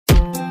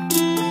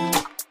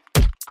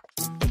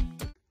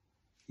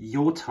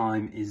Your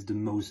time is the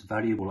most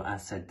valuable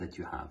asset that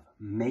you have.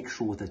 Make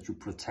sure that you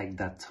protect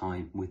that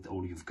time with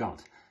all you've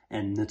got.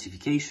 And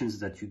notifications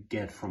that you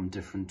get from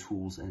different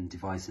tools and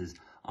devices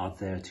are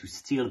there to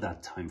steal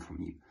that time from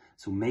you.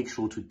 So make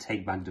sure to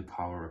take back the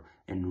power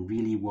and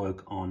really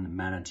work on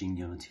managing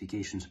your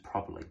notifications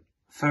properly.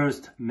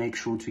 First, make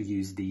sure to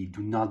use the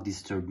do not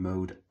disturb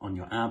mode on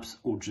your apps,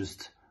 or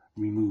just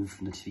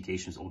remove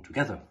notifications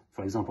altogether.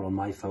 For example, on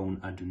my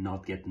phone, I do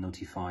not get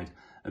notified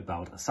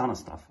about Asana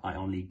stuff. I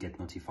only get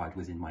notified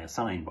within my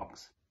Asana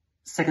inbox.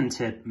 Second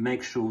tip,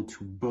 make sure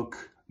to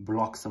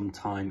block some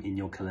time in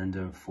your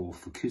calendar for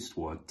focused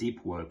work,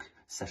 deep work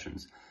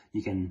sessions.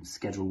 You can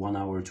schedule 1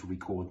 hour to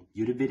record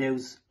YouTube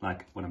videos,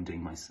 like what I'm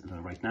doing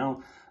right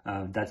now.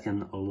 That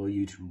can allow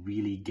you to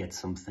really get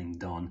something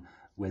done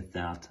with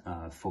that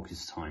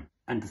focused time.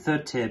 And the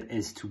third tip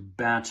is to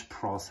batch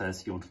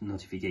process your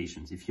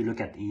notifications. If you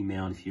look at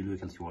email, if you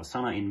look at your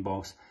Asana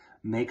inbox,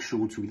 make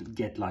sure to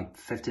get like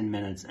 15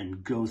 minutes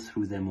and go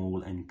through them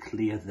all and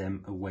clear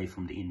them away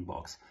from the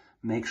inbox.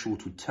 Make sure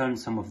to turn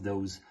some of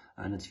those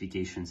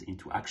notifications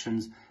into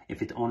actions.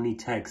 If it only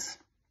takes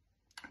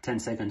 10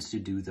 seconds to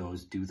do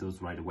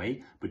those right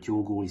away, but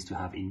your goal is to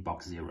have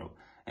inbox 0.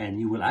 And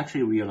you will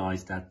actually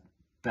realize that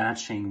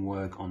batching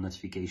work on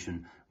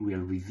notification will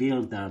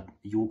reveal that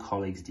your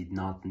colleagues did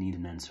not need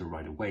an answer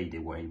right away. They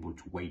were able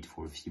to wait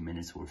for a few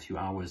minutes or a few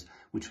hours,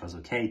 which was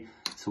okay.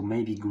 So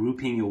maybe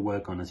grouping your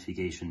work on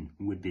notification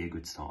would be a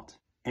good start.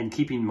 And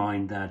keep in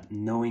mind that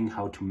knowing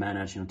how to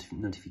manage your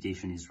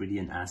notification is really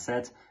an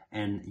asset,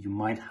 and you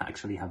might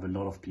actually have a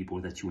lot of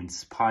people that you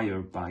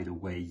inspire by the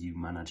way you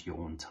manage your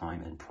own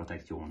time and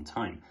protect your own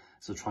time.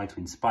 So try to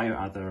inspire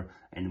others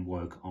and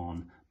work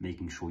on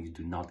making sure you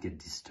do not get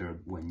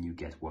disturbed when you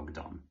get work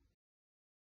done.